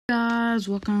guys,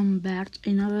 welcome back to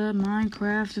another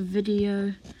Minecraft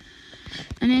video.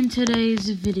 And in today's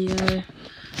video,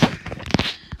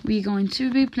 we're going to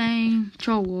be playing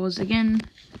Troll Wars again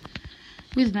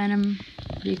with Venom,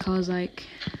 because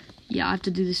yeah, I have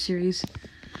to do this series.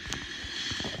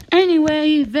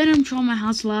 Anyway, Venom trolled my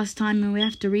house last time and we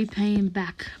have to repay him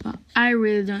back, but I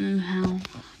really don't know how.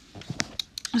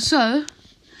 So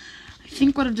I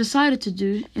think what I've decided to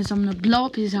do is I'm gonna blow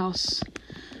up his house.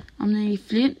 I'm gonna need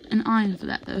flint and iron for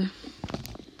that though.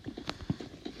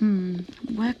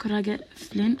 Where could I get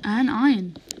flint and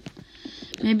iron?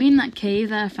 Maybe in that cave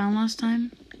that I found last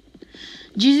time.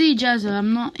 Jizzy Jazza,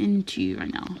 I'm not into you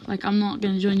right now. I'm not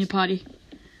gonna join your party.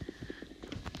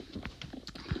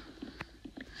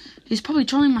 He's probably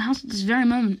trolling my house at this very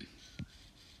moment.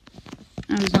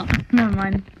 No, he's not. Never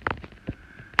mind.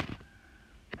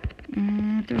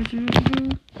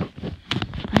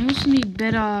 I also need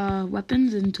better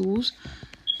weapons and tools,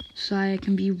 so I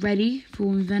can be ready for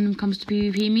when Venom comes to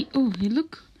PvP me. Oh, hey,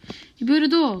 look. He built a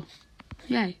door.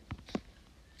 Yay.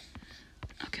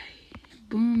 Okay.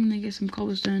 Boom. Let me get some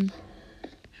cobblestone.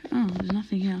 Oh, there's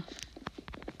nothing here.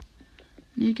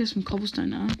 I need to get some cobblestone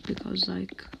now, because, I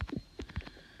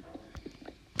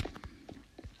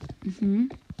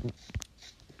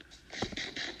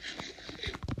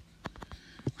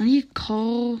need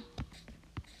coal.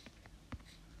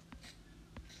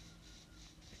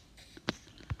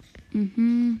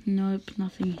 Nope,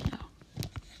 nothing here.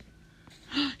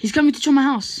 He's coming to troll my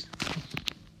house.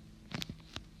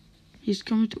 He's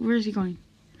coming to, where is he going?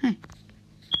 Hey.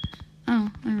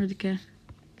 Oh, I don't really care.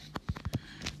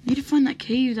 I need to find that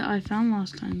cave that I found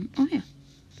last time. Oh, yeah.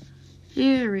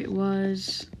 Here it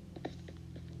was.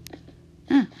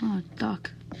 Oh,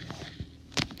 dark.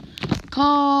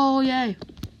 Coal, yay.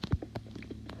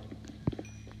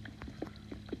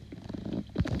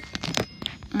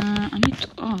 I need to,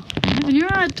 I never knew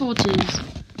I had torches.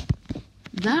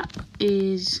 That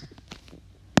is,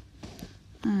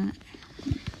 wow,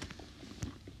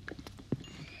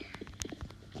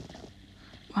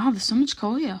 there's so much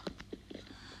coal here.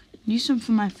 Need some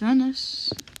for my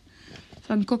furnace,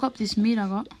 so I can cook up this meat I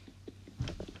got.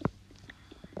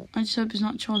 I just hope he's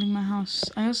not trolling my house.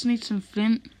 I also need some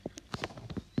flint.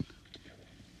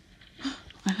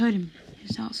 I heard him.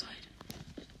 He's outside.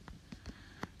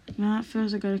 Now,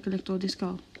 first I gotta collect all this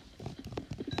coal.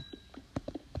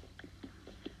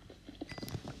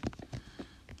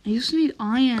 I also need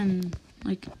iron.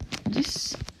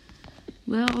 This,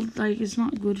 well, it's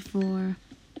not good for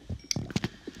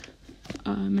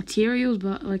materials,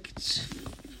 but it's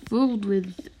filled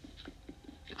with.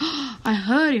 I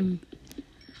heard him.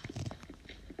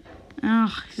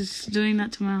 He's doing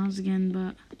that to my house again,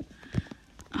 but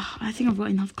I think I've got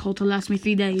enough coal to last me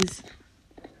 3 days.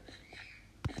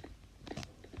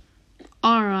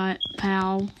 Alright,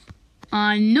 pal.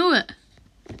 I knew it!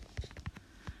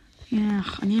 Yeah,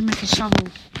 I need to make a shovel.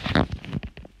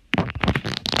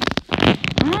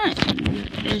 Alright,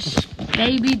 this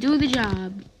baby do the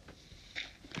job.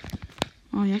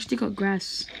 Oh, he actually got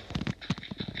grass.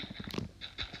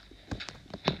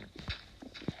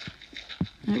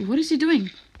 What is he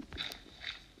doing?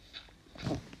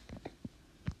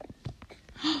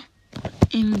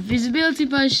 Invisibility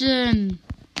potion!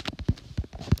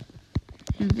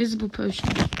 Invisible potion.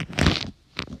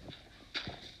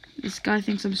 This guy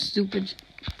thinks I'm stupid.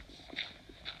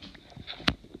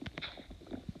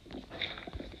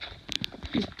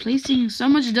 He's placing so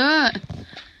much dirt.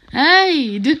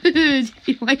 Hey, dude!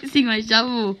 You're wasting my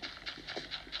shovel.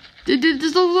 Dude,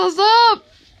 stop!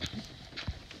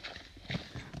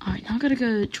 Alright, now I gotta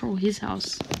go troll his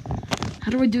house.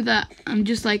 How do I do that? I'm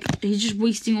just he's just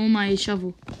wasting all my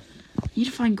shovel. I need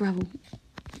to find gravel.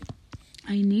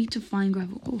 I need to find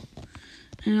gravel. Oh,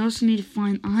 and I also need to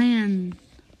find iron.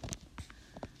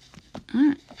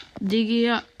 Alright, dig it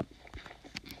up.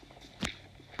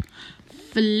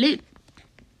 Flint.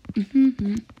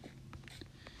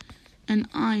 And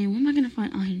iron. Where am I gonna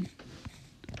find iron?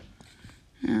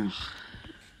 Ugh.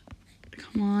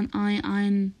 Come on,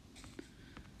 iron.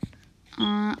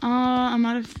 I'm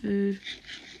out of food.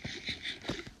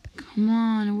 Come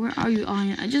on, where are you,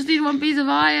 iron? I just need one piece of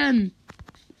iron.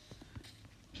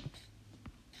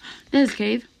 There's a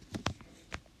cave.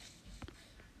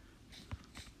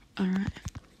 Alright.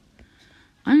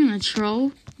 I'm gonna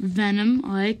troll Venom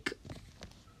I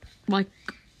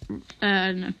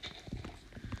don't know.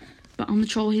 But I'm gonna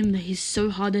troll him that he's so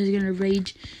hard that he's gonna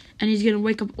rage, and he's gonna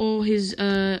wake up all his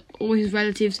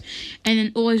relatives, and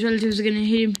then all his relatives are gonna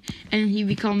hit him, and then he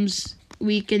becomes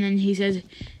weak, and then he says,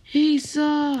 "Hey,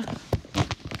 sir."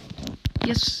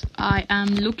 Yes, I am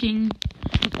looking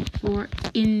for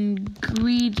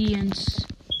ingredients.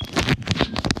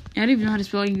 I don't even know how to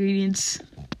spell ingredients.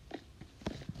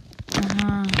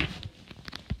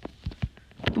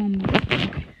 Boom.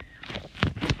 Okay.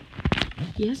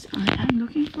 Yes, I am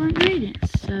looking for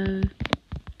ingredients. So,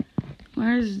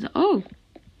 where's the... Oh!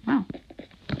 Wow.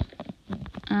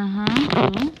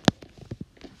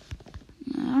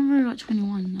 Well, I've already got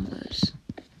 21 of those.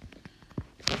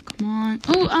 Come on.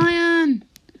 Oh, iron!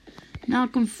 Now I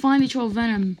can finally troll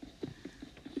Venom.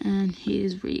 And he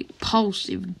is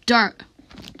repulsive dirt.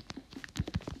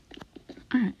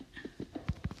 Alright.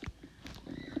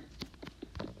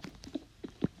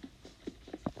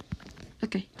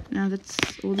 Okay, now that's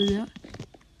all of that.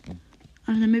 I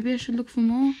don't know, maybe I should look for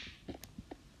more.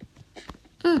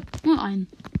 Oh, more iron.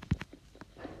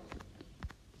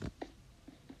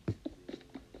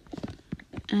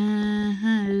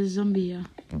 Zombie here.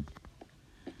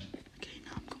 Okay,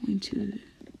 now I'm going to...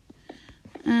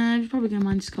 I'm probably gonna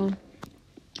mine skull.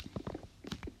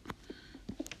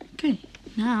 Okay,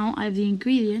 now I have the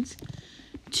ingredients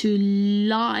to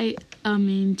light up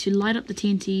the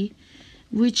TNT,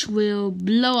 which will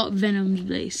blow up Venom's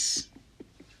base,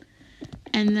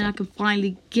 and then I can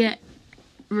finally get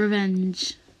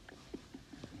revenge.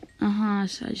 So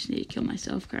I just need to kill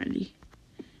myself currently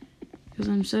because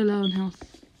I'm so low on health.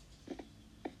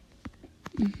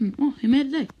 Oh, he made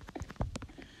it there.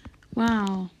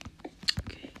 Wow.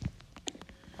 Okay.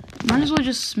 Might as well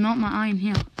just smelt my iron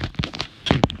here.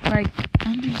 Like, I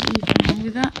don't think there's anything wrong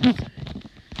with that.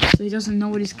 So he doesn't know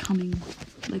what is coming.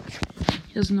 Like,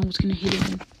 he doesn't know what's gonna hit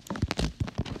him.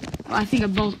 Well, I think a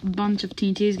bunch of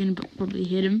TNT is gonna probably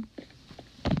hit him.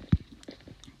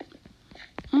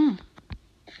 Oh.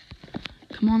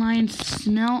 Come on, iron,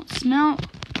 smelt.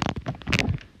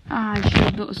 Ah, I should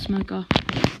have built a smoker.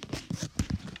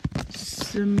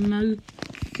 Smoker.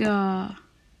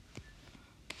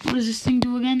 What does this thing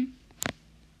do again?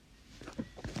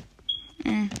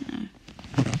 No.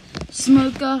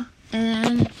 Smoker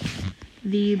and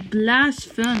the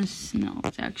blast furnace. No,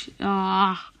 it's actually.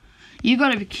 You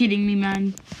gotta be kidding me,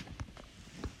 man.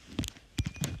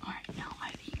 Alright, now I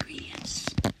have the ingredients.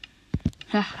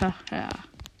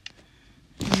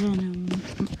 Venom.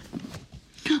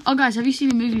 Oh, guys, have you seen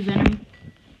the movie Venom?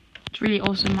 It's really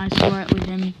awesome. I saw it with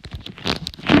him.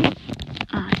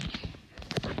 Alright.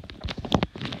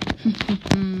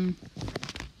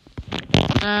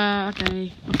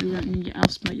 Okay. Hopefully that ninja I'll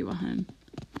smell you at home.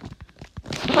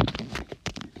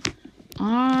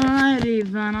 Alrighty,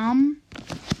 Venom.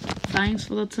 Thanks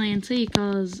for the TNT,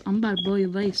 because I'm about to blow your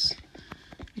base.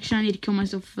 Actually, I need to kill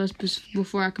myself first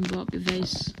before I can blow up your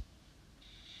face.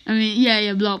 I mean,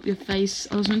 yeah, blow up your face.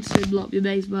 I was meant to say blow up your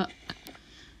base, but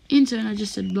in turn I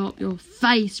just said blow up your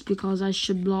face because I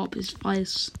should blow up his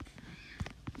face.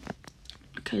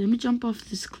 Okay, let me jump off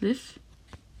this cliff.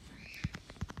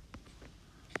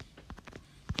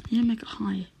 I need to make it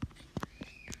high.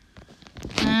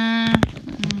 I'm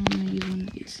gonna use one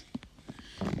of these.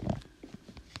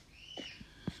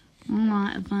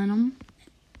 Alright, Venom.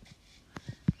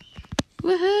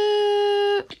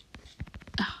 Woohoo! He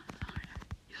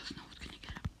doesn't know what's gonna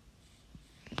get him.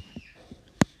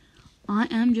 I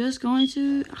am just going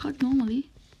to act normally.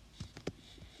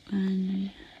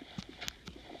 And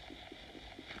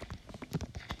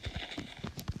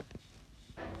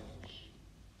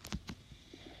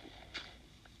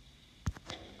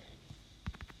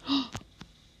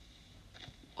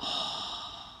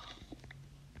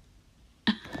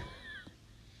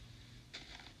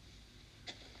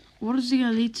what is he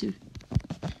gonna lead to?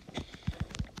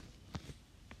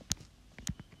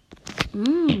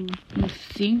 Ooh,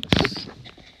 methinks.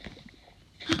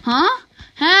 Huh?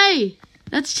 Hey!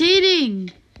 That's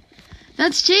cheating!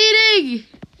 That's cheating!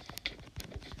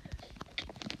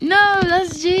 No,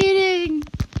 that's cheating!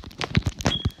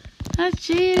 That's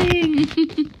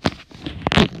cheating!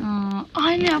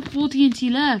 I only have 4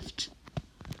 TNT left.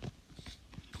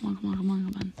 Come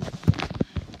on.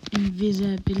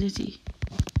 Invisibility.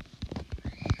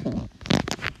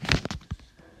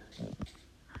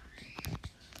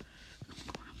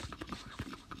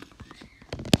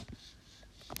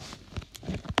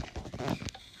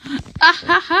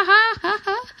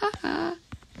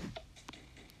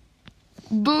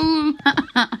 Boom!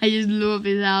 I just blew up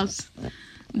his house.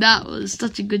 That was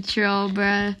such a good troll,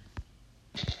 bruh.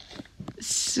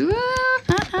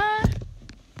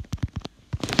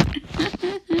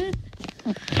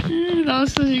 That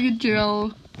was such a good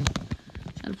troll.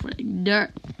 Teleporting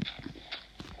dirt.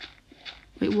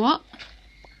 Wait, what?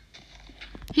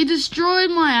 He destroyed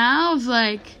my house,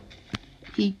 like...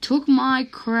 He took my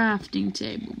crafting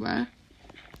table, bruh.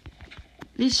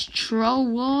 This troll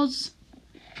was...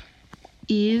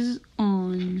 is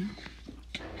on.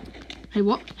 Hey,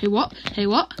 what? Hey, what? Hey,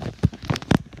 what?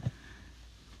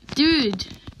 Dude,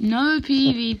 no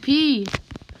PvP.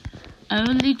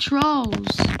 Only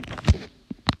trolls.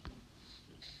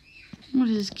 What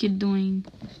is this kid doing?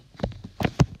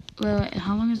 Wait,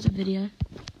 how long is the video?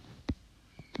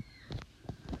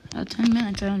 10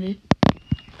 minutes only.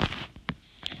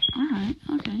 Alright,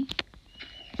 okay.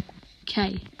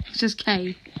 K. It says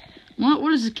K.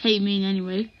 What does the K mean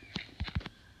anyway?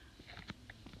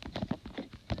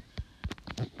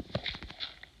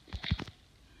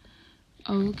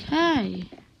 Okay.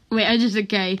 Wait, I just said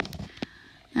K.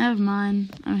 Never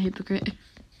mind. I'm a hypocrite.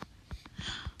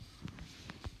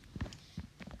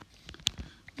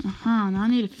 Now I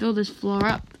need to fill this floor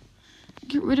up.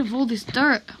 Get rid of all this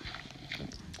dirt.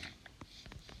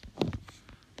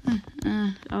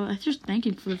 I just thank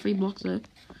him for the free blocks though.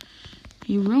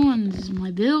 He ruins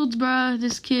my builds, bro.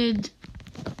 This kid.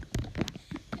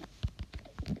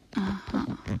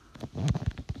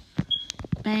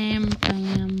 Bam,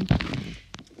 bam.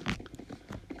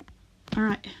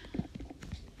 Alright.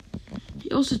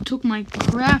 He also took my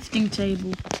crafting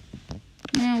table.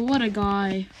 Man, what a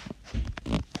guy.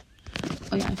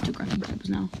 Oh yeah, I have 2 crafting tables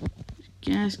now.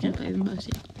 Just gonna play them both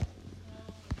here.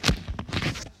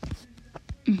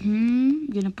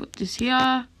 Gonna put this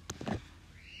here.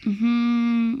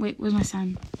 Wait, where's my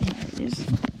sand? Yeah, it is.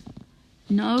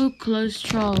 No close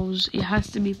trolls. It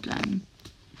has to be planned.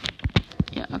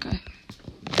 Yeah, okay.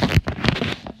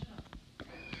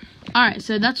 Alright,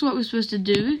 so that's what we're supposed to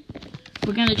do.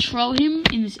 We're gonna troll him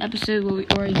in this episode where we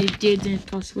already did, and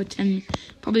plus we're 10,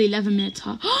 probably 11 minutes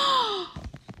high.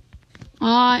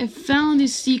 I found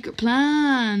his secret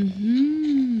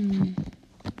plan.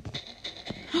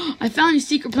 I found his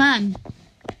secret plan.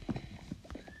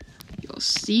 Your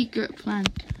secret plan.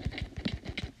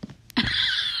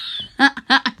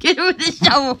 I killed you with the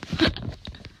shovel.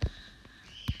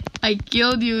 I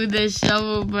killed you with the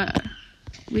shovel, but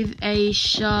with a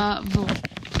shovel.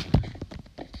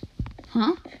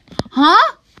 Huh?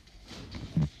 Huh?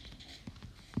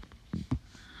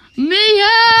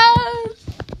 Mayhem!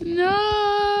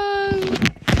 No!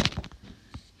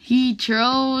 He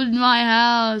trolled my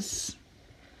house.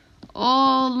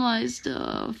 All my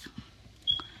stuff.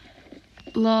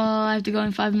 Lol, I have to go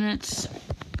in 5 minutes.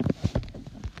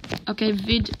 Okay,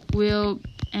 vid will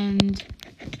end.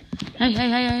 Hey.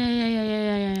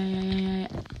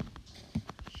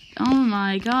 Oh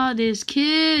my god, this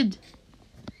kid.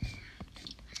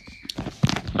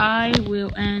 I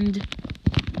will end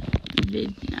the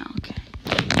vid now, okay.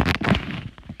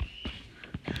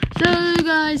 So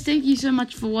guys, thank you so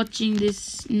much for watching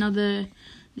this never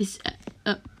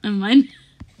mind.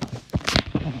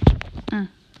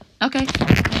 Okay.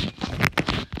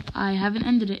 I haven't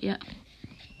ended it yet.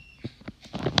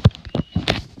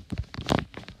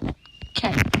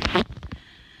 Okay.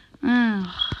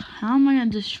 How am I gonna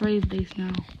destroy the base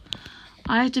now?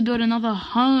 I have to build another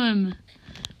home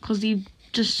because he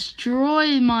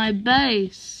destroyed my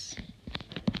base.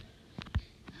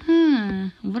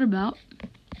 What about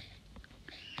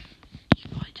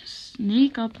if I just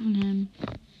sneak up on him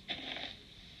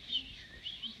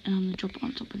and I'm gonna drop it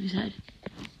on top of his head?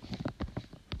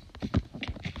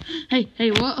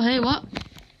 Hey, what?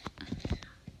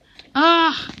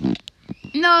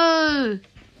 No!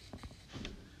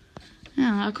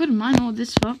 Yeah, I couldn't mine all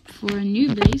this up for a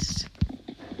new base.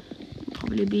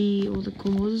 Probably be all the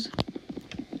cores.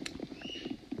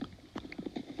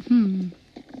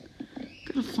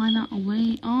 Gotta find out a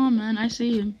way. Oh man, I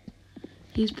see him.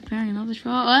 He's preparing another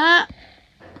shot.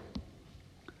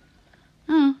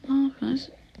 Oh, nice.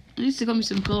 At least I got me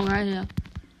some coal right here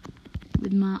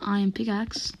with my iron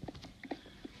pickaxe.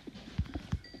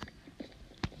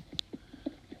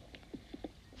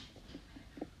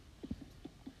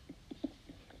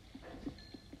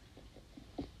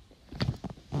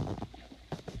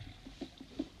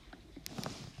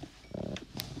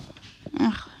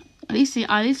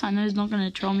 At least I know he's not gonna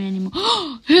troll me anymore.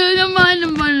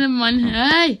 Never mind.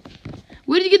 Hey,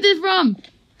 where did you get this from?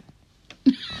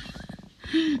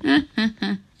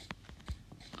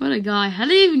 What a guy. How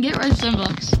did he even get redstone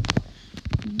blocks?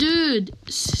 Dude,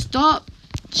 stop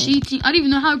cheating. I don't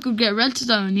even know how I could get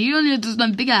redstone. He only had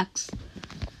redstone pickaxe.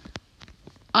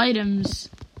 Items.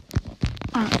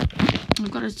 Alright,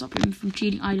 I've got to stop him from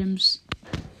cheating items.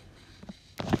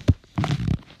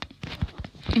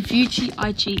 If you cheat,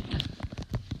 I cheat.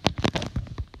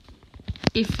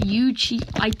 If you cheat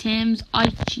items, I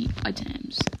cheat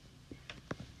items.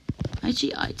 I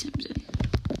cheat items in.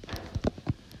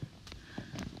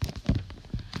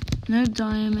 No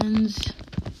diamonds.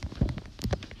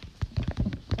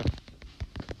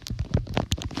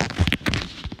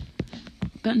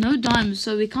 But no diamonds,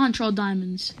 so we can't troll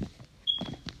diamonds.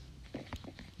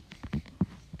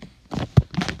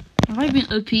 Have I been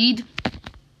OP'd?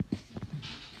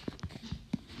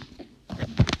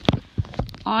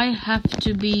 I have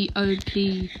to be OP.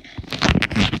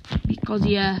 Because,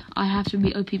 yeah, I have to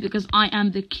be OP because I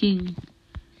am the king.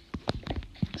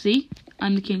 See?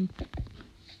 I'm the king.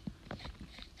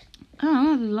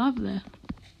 Oh, there's lava there.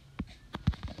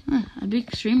 A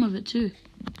big stream of it, too.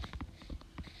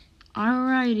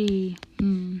 Alrighty.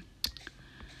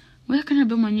 Where can I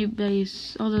build my new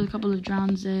base? Oh, there's a couple of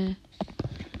drowns there.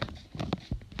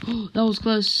 Oh, that was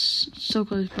close. So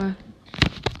close, bro.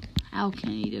 How can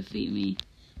he defeat me?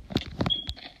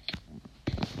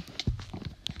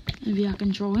 Maybe I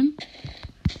can troll him.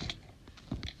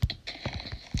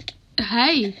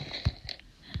 Hey!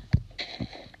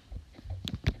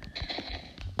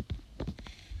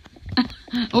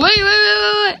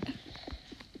 Wait!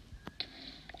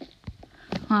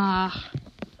 Ah.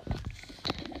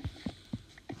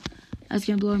 That's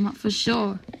gonna blow him up for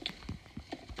sure.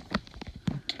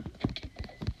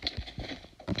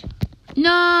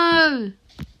 No!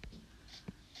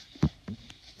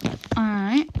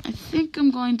 Alright, I think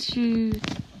I'm going to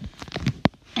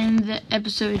end the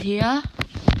episode here.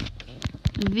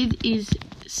 The vid is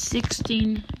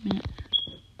 16 minutes.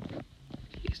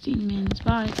 16 minutes.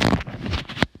 Bye.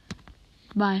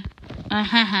 Bye.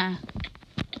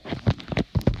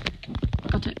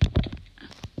 Got it.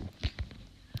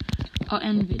 I'll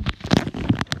end vid.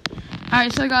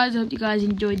 Alright, so guys, I hope you guys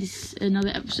enjoyed this another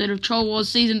episode of Troll Wars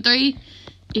Season 3.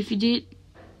 If you did,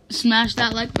 smash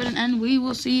that like button and we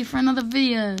will see you for another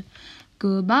video.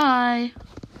 Goodbye.